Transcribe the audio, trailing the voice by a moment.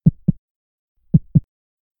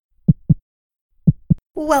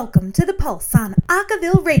Welcome to The Pulse on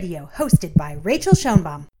Acaville Radio, hosted by Rachel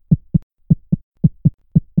Schoenbaum.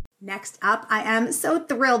 Next up, I am so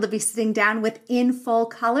thrilled to be sitting down with In Full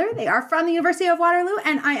Color. They are from the University of Waterloo,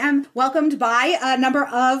 and I am welcomed by a number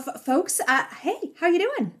of folks. Hey, how you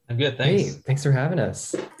doing? I'm good, thanks. Hey, thanks for having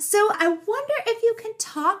us. So I wonder if you can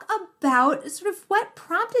talk about sort of what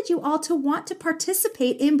prompted you all to want to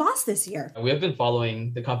participate in BOSS this year. We have been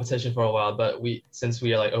following the competition for a while, but since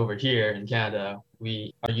we are like over here in Canada,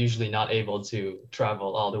 we are usually not able to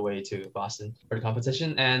travel all the way to Boston for the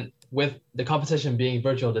competition. And with the competition being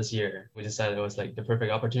virtual this year, we decided it was like the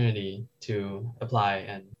perfect opportunity to apply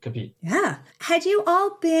and compete. Yeah. Had you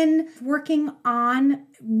all been working on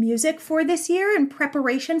music for this year in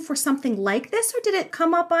preparation for something like this, or did it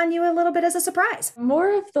come up on you a little bit as a surprise?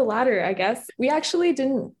 More of the latter, I guess. We actually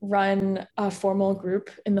didn't run a formal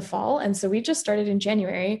group in the fall, and so we just started in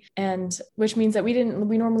January, and which means that we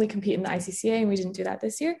normally compete in the ICCA, and we didn't do that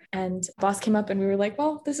this year. And BOSS came up and we were like,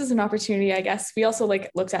 well, this is an opportunity, I guess. We also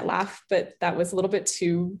looked at Laugh, but that was a little bit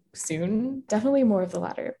too soon. Definitely more of the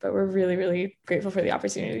latter, but we're really, really grateful for the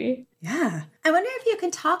opportunity. Yeah. I wonder if you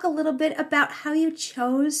can talk a little bit about how you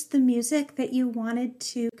chose the music that you wanted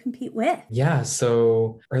to compete with. Yeah,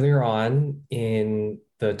 so earlier on in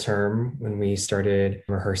the term when we started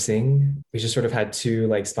rehearsing, we just sort of had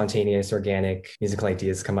two spontaneous organic musical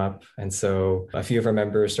ideas come up. And so a few of our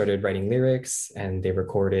members started writing lyrics and they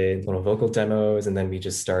recorded little vocal demos. And then we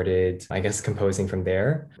just started, I guess, composing from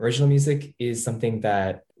there. Original music is something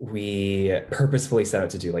that we purposefully set out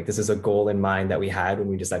to do. This is a goal in mind that we had when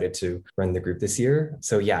we decided to run the group this year.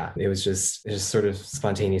 So yeah, it was just sort of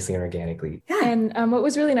spontaneously and organically. Yeah. And what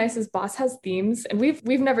was really nice is BOSS has themes, and we've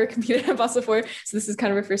never competed at BOSS before, so this is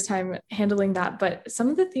kind of our first time handling that. But some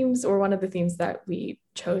of the themes, or one of the themes that we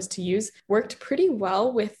chose to use, worked pretty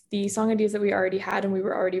well with the song ideas that we already had and we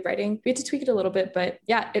were already writing. We had to tweak it a little bit, but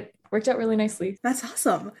yeah, it worked out really nicely. That's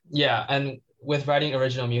awesome. Yeah, and with writing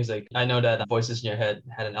original music, I know that Voices in Your Head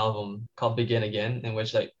had an album called Begin Again, in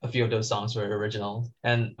which a few of those songs were original.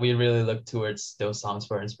 And we really looked towards those songs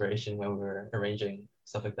for inspiration when we were arranging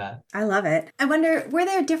stuff like that. I love it. I wonder, were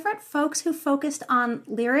there different folks who focused on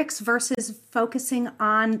lyrics versus focusing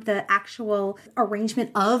on the actual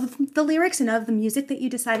arrangement of the lyrics and of the music that you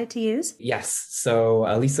decided to use? Yes. So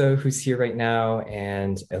Lisa, who's here right now,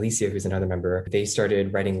 and Alicia, who's another member, they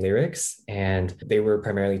started writing lyrics and they were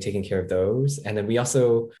primarily taking care of those. And then we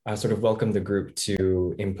also sort of welcomed the group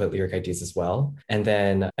to input lyric ideas as well. And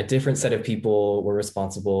then a different set of people were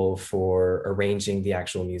responsible for arranging the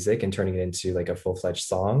actual music and turning it into a full-fledged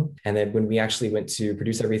song. And then when we actually went to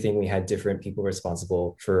produce everything, we had different people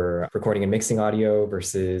responsible for recording and mixing audio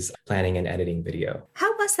versus planning and editing video.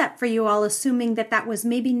 How was that for you all, assuming that that was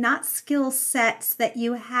maybe not skill sets that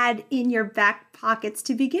you had in your back pockets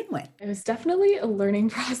to begin with? It was definitely a learning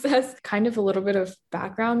process, kind of a little bit of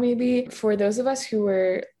background maybe for those of us who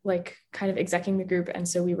were kind of execing the group. And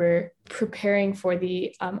so we were preparing for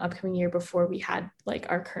the upcoming year before we had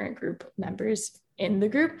our current group members in the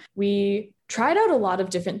group. We tried out a lot of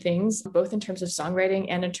different things, both in terms of songwriting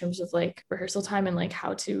and in terms of rehearsal time and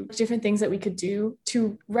how to different things that we could do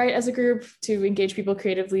to write as a group, to engage people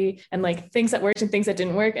creatively, and things that worked and things that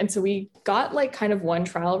didn't work. And so we got kind of one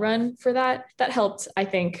trial run for that. That helped, I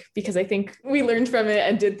think, because I think we learned from it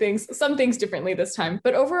and did some things differently this time.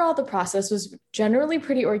 But overall, the process was generally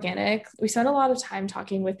pretty organic. We spent a lot of time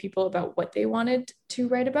talking with people about what they wanted to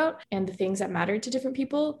write about and the things that mattered to different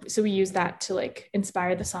people. So we used that to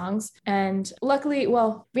inspire the songs. And luckily,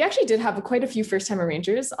 we actually did have quite a few first-time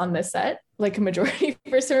arrangers on this set, a majority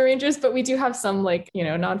first-time arrangers, but we do have some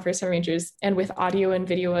non-first-time arrangers, and with audio and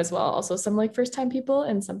video as well. Also some first-time people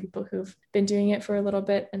and some people who've been doing it for a little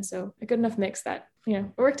bit. And so a good enough mix that, it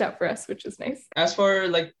worked out for us, which is nice. As for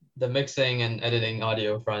the mixing and editing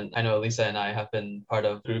audio front, I know Lisa and I have been part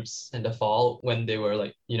of groups in the fall when they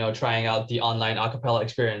were trying out the online acapella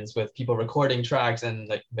experience with people recording tracks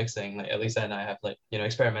and mixing. Lisa and I have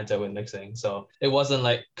experimented with mixing. So it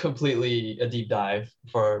wasn't completely a deep dive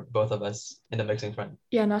for both of us in the mixing front.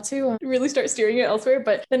 Yeah, not to really start steering it elsewhere,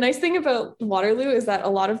 but the nice thing about Waterloo is that a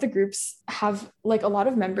lot of the groups have a lot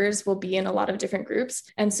of members will be in a lot of different groups.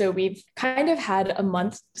 And so we've kind of had a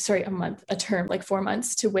term, 4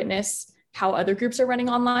 months to witness how other groups are running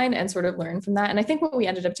online and sort of learn from that. And I think what we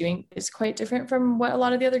ended up doing is quite different from what a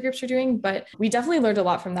lot of the other groups are doing, but we definitely learned a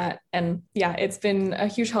lot from that. And yeah, it's been a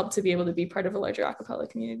huge help to be able to be part of a larger a cappella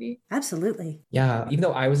community. Absolutely. Yeah, even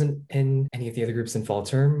though I wasn't in any of the other groups in fall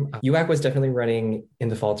term, UAC was definitely running in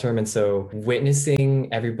the fall term. And so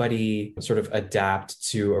witnessing everybody sort of adapt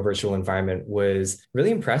to a virtual environment was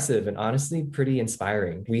really impressive and honestly pretty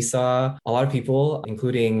inspiring. We saw a lot of people,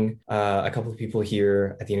 including a couple of people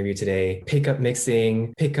here at the interview today, pick up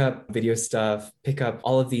mixing, pick up video stuff, pick up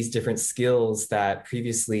all of these different skills that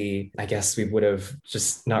previously, I guess, we would have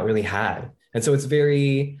just not really had. And so it's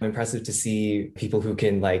very impressive to see people who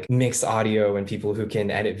can like mix audio and people who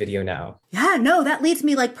can edit video now. Yeah, no, that leads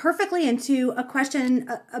me like perfectly into a question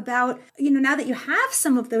about, now that you have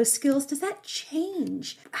some of those skills, does that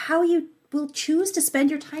change how you will choose to spend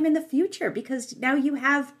your time in the future? Because now you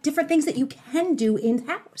have different things that you can do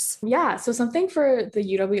in-house. Yeah, so something for the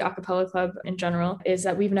UW Acapella Club in general is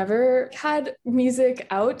that we've never had music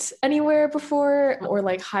out anywhere before or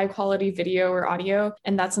like high quality video or audio.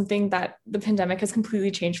 And that's something that the pandemic has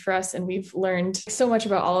completely changed for us. And we've learned so much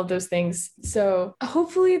about all of those things. So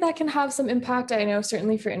hopefully that can have some impact. I know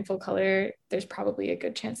certainly for In Full Color, there's probably a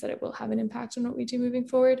good chance that it will have an impact on what we do moving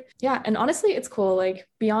forward. Yeah. And honestly, it's cool. Like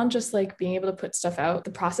beyond just like being able to put stuff out,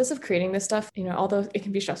 the process of creating this stuff, although it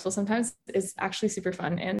can be stressful sometimes, is actually super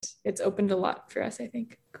fun. And it's opened a lot for us, I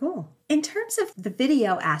think. Cool. In terms of the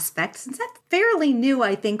video aspect, since that's fairly new,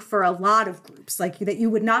 I think, for a lot of groups, like that you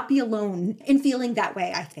would not be alone in feeling that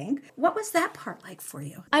way, I think. What was that part like for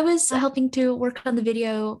you? I was helping to work on the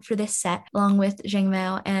video for this set along with Zheng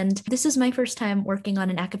Mao, and this is my first time working on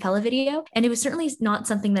an a cappella video, and it was certainly not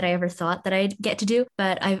something that I ever thought that I'd get to do,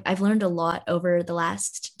 but I've learned a lot over the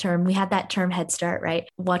last term. We had that term head start, right?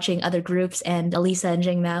 Watching other groups, and Elisa and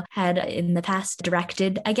Zheng Mao had in the past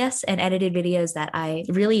directed, I guess, and edited videos that I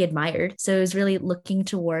really admired. So I was really looking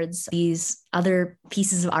towards these other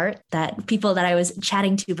pieces of art that people that I was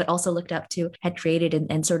chatting to, but also looked up to, had created,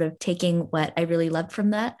 and sort of taking what I really loved from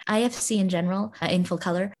that. IFC in general, In Full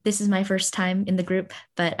Color, this is my first time in the group,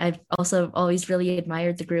 but I've also always really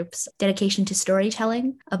admired the group's dedication to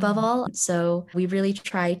storytelling above all. So we really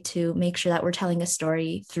try to make sure that we're telling a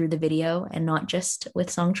story through the video and not just with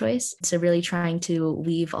song choice. So really trying to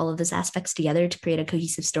weave all of those aspects together to create a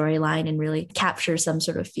cohesive storyline and really capture some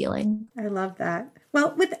sort of feeling. I love that.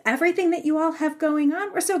 Well, with everything that you all have going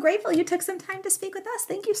on, we're so grateful you took some time to speak with us.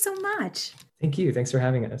 Thank you so much. Thank you. Thanks for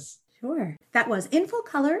having us. Sure. That was In Full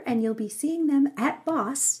Color, and you'll be seeing them at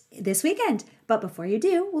Boss this weekend. But before you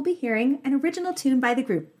do, we'll be hearing an original tune by the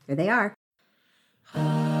group. Here they are.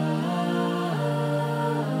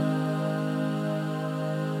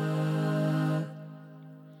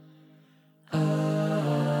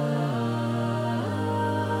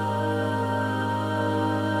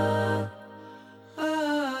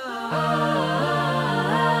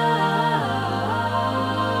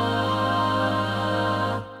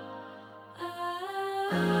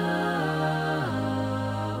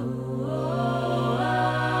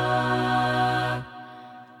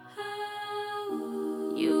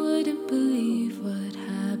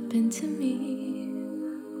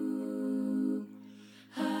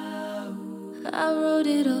 I wrote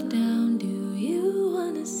it all down, do you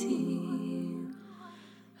wanna see?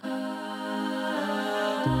 I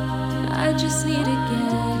just need to get it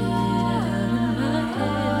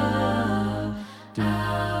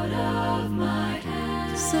out of my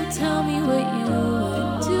head. So tell me what you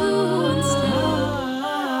would do instead.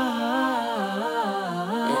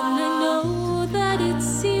 And I know that it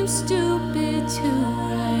seems stupid to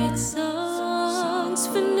write songs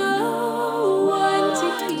for no one to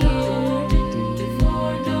hear.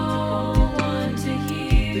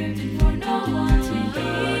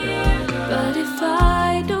 But if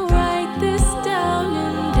I don't write this down,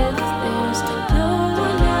 and if there's no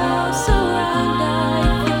one else around,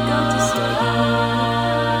 I think I'll just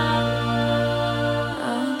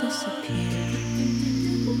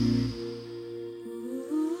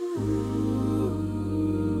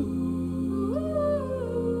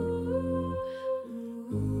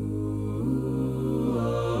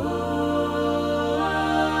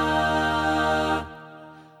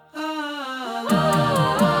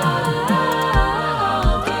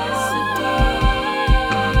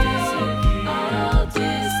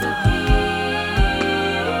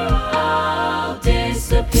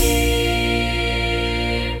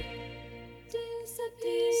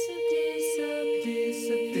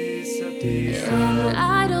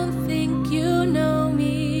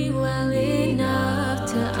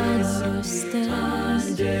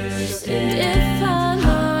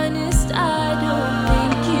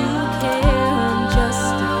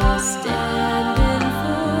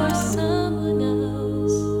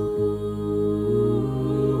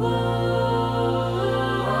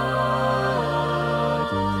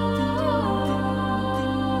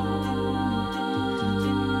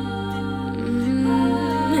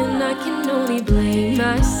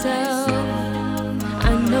myself.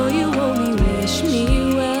 I know you only wish me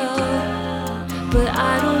well, but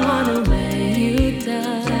I don't wanna weigh you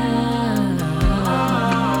down.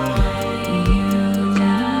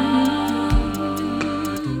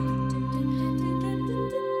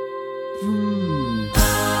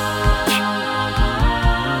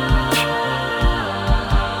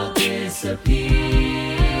 I'll disappear.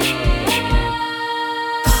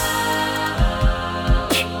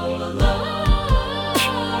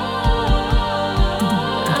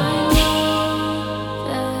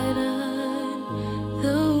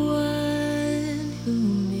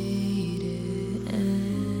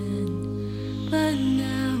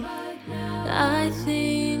 I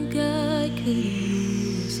think I could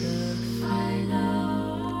use a friend,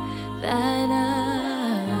 that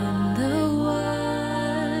I'm the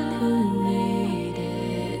one who made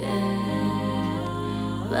it end.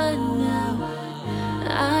 But now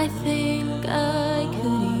I think I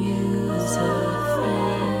could use a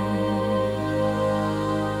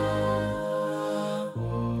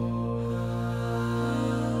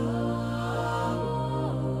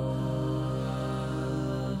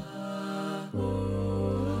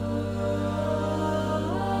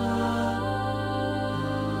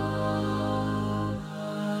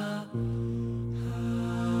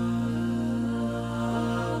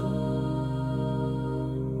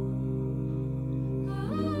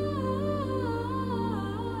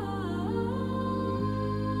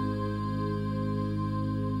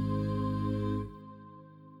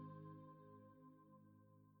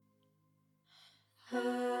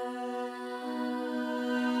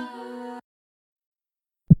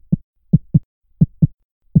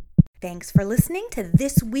Thanks for listening to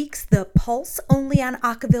this week's The Pulse, only on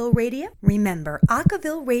Acaville Radio. Remember,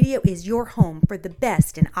 Acaville Radio is your home for the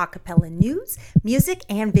best in acapella news, music,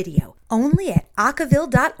 and video, only at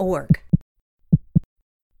acaville.org.